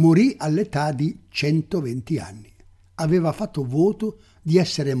 Morì all'età di 120 anni. Aveva fatto voto di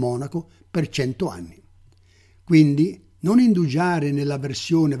essere monaco per 100 anni. Quindi non indugiare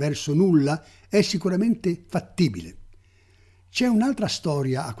nell'avversione verso nulla è sicuramente fattibile. C'è un'altra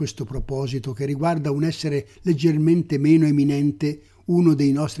storia a questo proposito che riguarda un essere leggermente meno eminente, uno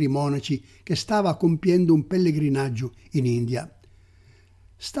dei nostri monaci che stava compiendo un pellegrinaggio in India.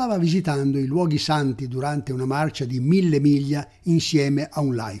 Stava visitando i luoghi santi durante una marcia di 1000 miglia insieme a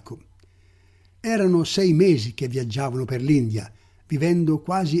un laico. Erano 6 mesi che viaggiavano per l'India, vivendo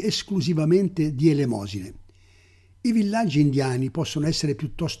quasi esclusivamente di elemosine. I villaggi indiani possono essere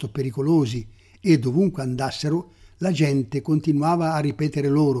piuttosto pericolosi e dovunque andassero la gente continuava a ripetere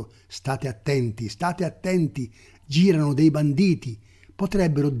loro: state attenti, girano dei banditi,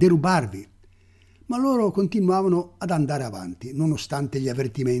 potrebbero derubarvi. Ma loro continuavano ad andare avanti, nonostante gli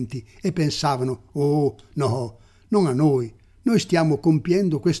avvertimenti, e pensavano: oh, no, non a noi stiamo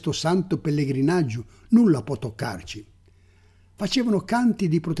compiendo questo santo pellegrinaggio, nulla può toccarci. Facevano canti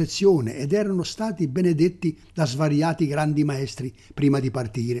di protezione ed erano stati benedetti da svariati grandi maestri prima di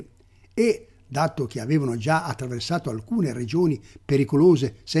partire e, dato che avevano già attraversato alcune regioni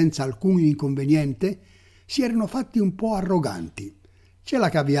pericolose senza alcun inconveniente, si erano fatti un po' arroganti. Ce la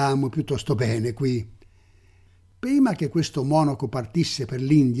caviamo piuttosto bene qui. Prima che questo monaco partisse per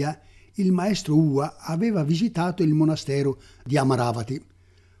l'India, il maestro Uva aveva visitato il monastero di Amaravati.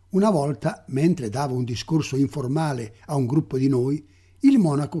 Una volta, mentre dava un discorso informale a un gruppo di noi, il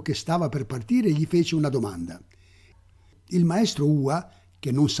monaco che stava per partire gli fece una domanda. Il maestro Uva,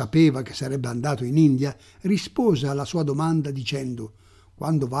 che non sapeva che sarebbe andato in India, rispose alla sua domanda dicendo: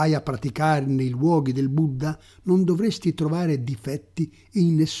 quando vai a praticare nei luoghi del Buddha non dovresti trovare difetti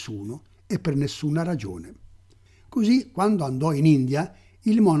in nessuno e per nessuna ragione. Così, quando andò in India,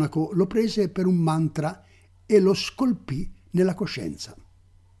 il monaco lo prese per un mantra e lo scolpì nella coscienza.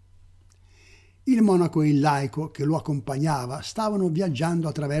 Il monaco e il laico che lo accompagnava stavano viaggiando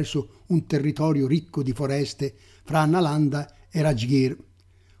attraverso un territorio ricco di foreste fra Nalanda e Rajgir,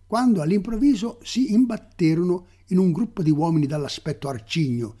 quando all'improvviso si imbatterono in un gruppo di uomini dall'aspetto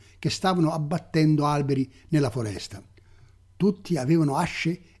arcigno che stavano abbattendo alberi nella foresta. Tutti avevano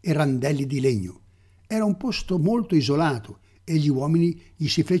asce e randelli di legno. Era un posto molto isolato e gli uomini gli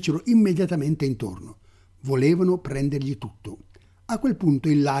si fecero immediatamente intorno. Volevano prendergli tutto. A quel punto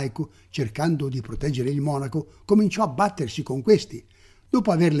il laico, cercando di proteggere il monaco, cominciò a battersi con questi.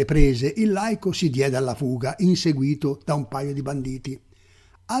 Dopo averle prese, il laico si diede alla fuga, inseguito da un paio di banditi.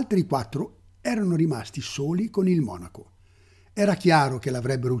 Altri 4 erano rimasti soli con il monaco. Era chiaro che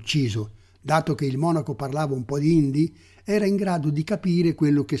l'avrebbero ucciso, dato che il monaco parlava un po' di hindi, era in grado di capire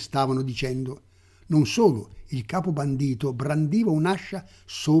quello che stavano dicendo. Non solo, il capo bandito brandiva un'ascia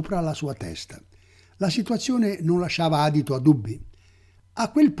sopra la sua testa. La situazione non lasciava adito a dubbi. A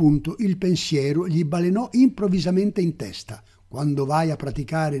quel punto il pensiero gli balenò improvvisamente in testa: quando vai a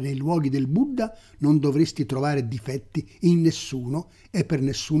praticare nei luoghi del Buddha non dovresti trovare difetti in nessuno e per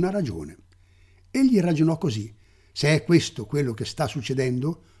nessuna ragione. Egli ragionò così: se è questo quello che sta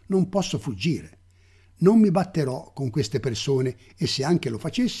succedendo, non posso fuggire. Non mi batterò con queste persone e se anche lo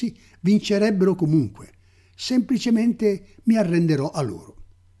facessi, vincerebbero comunque. Semplicemente mi arrenderò a loro.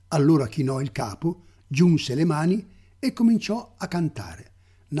 Allora chinò il capo, giunse le mani e cominciò a cantare.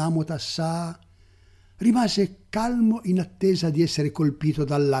 Namo Tassa. Rimase calmo in attesa di essere colpito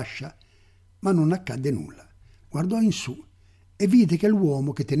dall'ascia, ma non accadde nulla. Guardò in su e vide che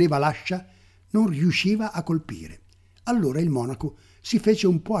l'uomo che teneva l'ascia non riusciva a colpire. Allora il monaco si fece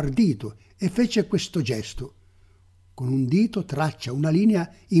un po' ardito e fece questo gesto. Con un dito traccia una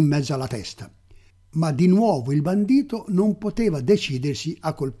linea in mezzo alla testa. Ma di nuovo il bandito non poteva decidersi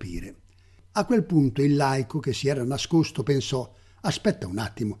a colpire. A quel punto il laico che si era nascosto pensò: aspetta un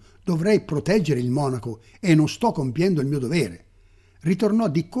attimo, dovrei proteggere il monaco e non sto compiendo il mio dovere. Ritornò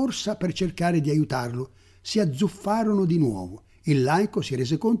di corsa per cercare di aiutarlo. Si azzuffarono di nuovo. Il laico si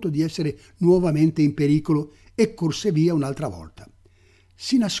rese conto di essere nuovamente in pericolo e corse via un'altra volta.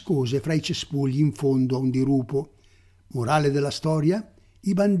 Si nascose fra i cespugli in fondo a un dirupo. Morale della storia: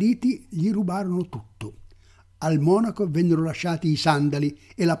 i banditi gli rubarono tutto. Al monaco vennero lasciati i sandali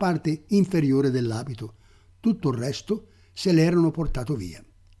e la parte inferiore dell'abito. Tutto il resto se l'erano portato via.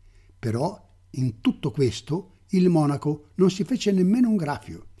 Però, in tutto questo, il monaco non si fece nemmeno un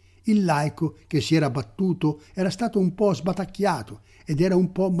graffio. Il laico che si era battuto era stato un po' sbatacchiato ed era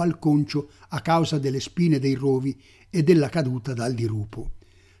un po' malconcio a causa delle spine dei rovi e della caduta dal dirupo.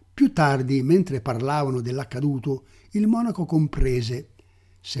 Più tardi, mentre parlavano dell'accaduto, il monaco comprese: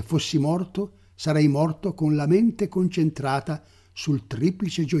 se fossi morto, sarei morto con la mente concentrata sul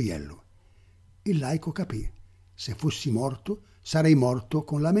triplice gioiello. Il laico capì: se fossi morto, sarei morto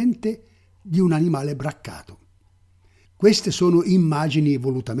con la mente di un animale braccato. Queste sono immagini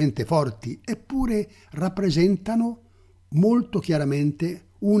volutamente forti, eppure rappresentano molto chiaramente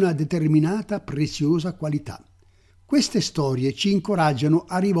una determinata preziosa qualità. Queste storie ci incoraggiano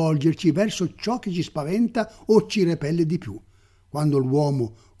a rivolgerci verso ciò che ci spaventa o ci repelle di più. Quando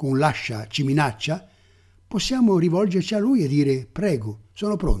l'uomo con l'ascia ci minaccia, possiamo rivolgerci a lui e dire: prego,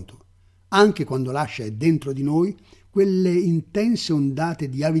 sono pronto. Anche quando l'ascia è dentro di noi, quelle intense ondate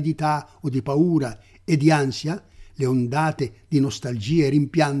di avidità o di paura e di ansia, le ondate di nostalgia e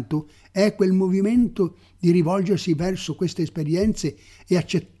rimpianto, è quel movimento di rivolgersi verso queste esperienze e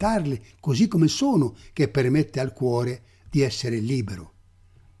accettarle così come sono che permette al cuore di essere libero.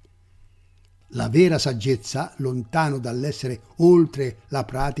 La vera saggezza, lontano dall'essere oltre la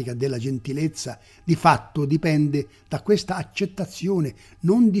pratica della gentilezza, di fatto dipende da questa accettazione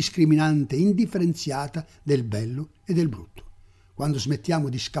non discriminante, indifferenziata del bello e del brutto. Quando smettiamo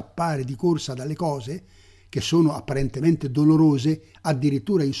di scappare di corsa dalle cose, che sono apparentemente dolorose,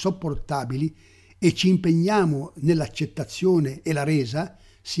 addirittura insopportabili, e ci impegniamo nell'accettazione e la resa,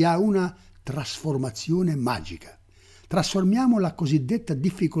 si ha una trasformazione magica. Trasformiamo la cosiddetta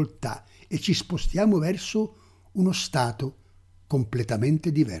difficoltà e ci spostiamo verso uno stato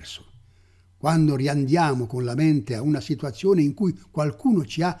completamente diverso. Quando riandiamo con la mente a una situazione in cui qualcuno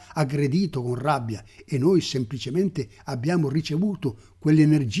ci ha aggredito con rabbia e noi semplicemente abbiamo ricevuto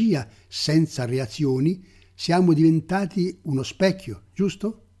quell'energia senza reazioni, siamo diventati uno specchio,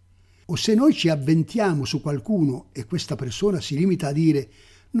 giusto? O se noi ci avventiamo su qualcuno e questa persona si limita a dire: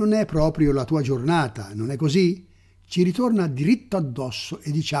 non è proprio la tua giornata, non è così? Ci ritorna diritto addosso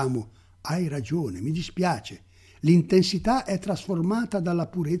e diciamo: hai ragione, mi dispiace. L'intensità è trasformata dalla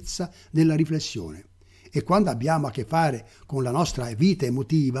purezza della riflessione. E quando abbiamo a che fare con la nostra vita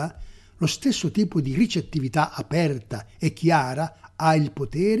emotiva, lo stesso tipo di ricettività aperta e chiara ha il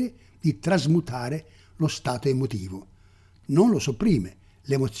potere di trasmutare lo stato emotivo. Non lo sopprime,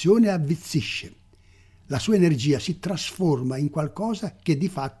 l'emozione avvizzisce. La sua energia si trasforma in qualcosa che di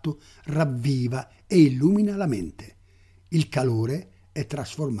fatto ravviva e illumina la mente. Il calore è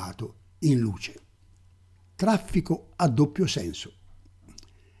trasformato in luce. Traffico a doppio senso.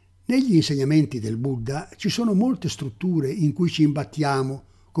 Negli insegnamenti del Buddha ci sono molte strutture in cui ci imbattiamo,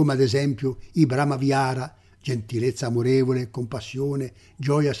 come ad esempio i Brahma-vihara, gentilezza amorevole, compassione,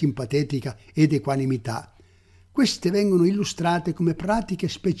 gioia simpatetica ed equanimità. Queste vengono illustrate come pratiche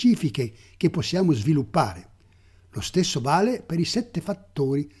specifiche che possiamo sviluppare. Lo stesso vale per i 7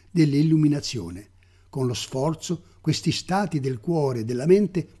 fattori dell'illuminazione. Con lo sforzo, questi stati del cuore e della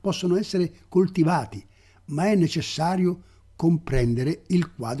mente possono essere coltivati, ma è necessario comprendere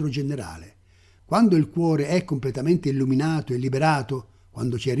il quadro generale. Quando il cuore è completamente illuminato e liberato,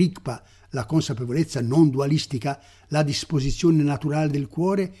 quando c'è Rigpa, la consapevolezza non dualistica, la disposizione naturale del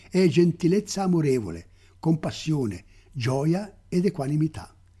cuore è gentilezza amorevole, compassione, gioia ed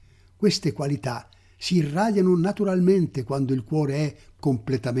equanimità. Queste qualità si irradiano naturalmente quando il cuore è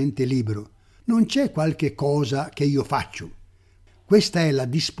completamente libero. Non c'è qualche cosa che io faccio. Questa è la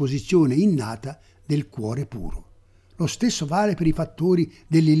disposizione innata del cuore puro. Lo stesso vale per i fattori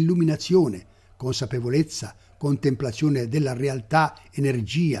dell'illuminazione, consapevolezza, contemplazione della realtà,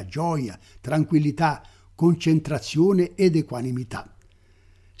 energia, gioia, tranquillità, concentrazione ed equanimità.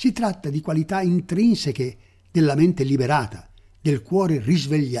 Si tratta di qualità intrinseche della mente liberata, del cuore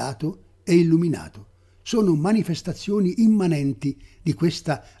risvegliato e illuminato. Sono manifestazioni immanenti di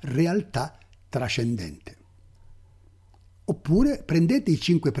questa realtà trascendente. Oppure prendete i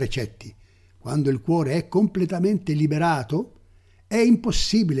 5 precetti. Quando il cuore è completamente liberato, è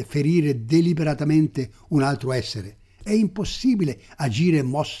impossibile ferire deliberatamente un altro essere, è impossibile agire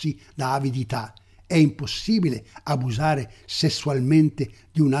mossi da avidità, è impossibile abusare sessualmente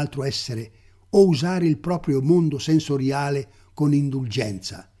di un altro essere o usare il proprio mondo sensoriale con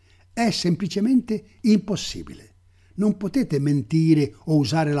indulgenza. È semplicemente impossibile. Non potete mentire o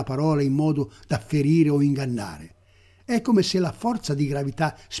usare la parola in modo da ferire o ingannare. È come se la forza di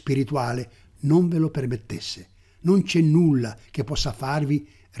gravità spirituale non ve lo permettesse. Non c'è nulla che possa farvi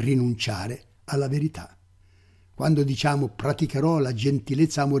rinunciare alla verità. Quando diciamo praticherò la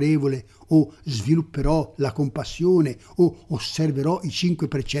gentilezza amorevole o svilupperò la compassione o osserverò i 5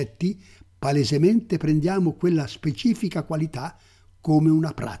 precetti, palesemente prendiamo quella specifica qualità come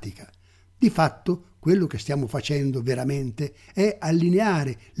una pratica. Di fatto, quello che stiamo facendo veramente è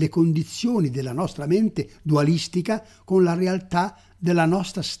allineare le condizioni della nostra mente dualistica con la realtà della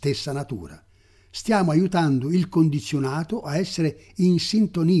nostra stessa natura. Stiamo aiutando il condizionato a essere in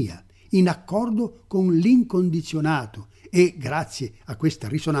sintonia, in accordo con l'incondizionato e grazie a questa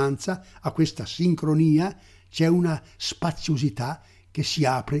risonanza, a questa sincronia, c'è una spaziosità che si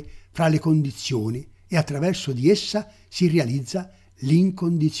apre fra le condizioni e attraverso di essa si realizza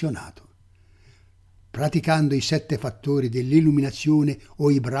l'incondizionato. Praticando i 7 fattori dell'illuminazione o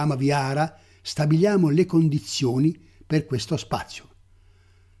i Brahma-vihara stabiliamo le condizioni per questo spazio.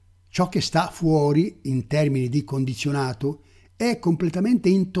 Ciò che sta fuori, in termini di condizionato, è completamente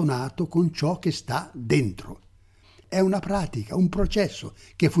intonato con ciò che sta dentro. È una pratica, un processo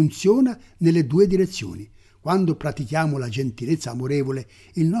che funziona nelle due direzioni. Quando pratichiamo la gentilezza amorevole,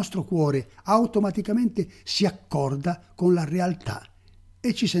 il nostro cuore automaticamente si accorda con la realtà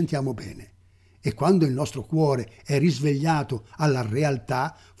e ci sentiamo bene. E quando il nostro cuore è risvegliato alla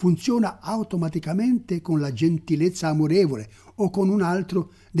realtà, funziona automaticamente con la gentilezza amorevole o con un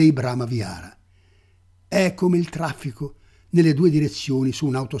altro dei Brahma Vihara. È come il traffico nelle due direzioni su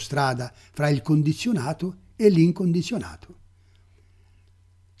un'autostrada fra il condizionato e l'incondizionato.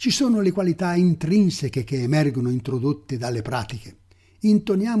 Ci sono le qualità intrinseche che emergono introdotte dalle pratiche.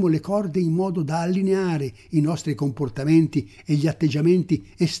 Intoniamo le corde in modo da allineare i nostri comportamenti e gli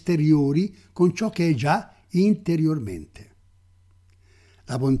atteggiamenti esteriori con ciò che è già interiormente.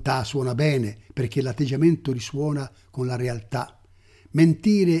 La bontà suona bene perché l'atteggiamento risuona con la realtà.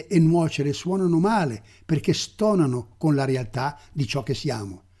 Mentire e nuocere suonano male perché stonano con la realtà di ciò che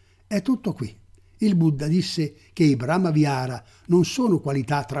siamo. È tutto qui. Il Buddha disse che i Brahma Vihara non sono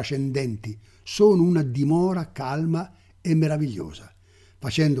qualità trascendenti, sono una dimora calma e meravigliosa.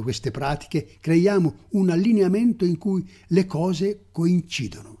 Facendo queste pratiche creiamo un allineamento in cui le cose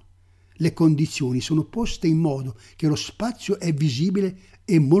coincidono. Le condizioni sono poste in modo che lo spazio è visibile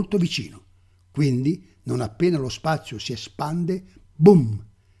e molto vicino. Quindi, non appena lo spazio si espande, boom,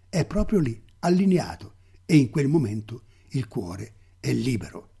 è proprio lì, allineato, e in quel momento il cuore è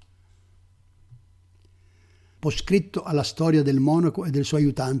libero. Poscritto alla storia del monaco e del suo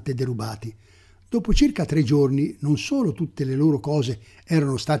aiutante derubati. Dopo circa 3 giorni non solo tutte le loro cose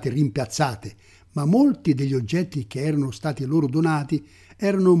erano state rimpiazzate, ma molti degli oggetti che erano stati loro donati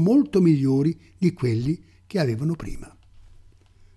erano molto migliori di quelli che avevano prima.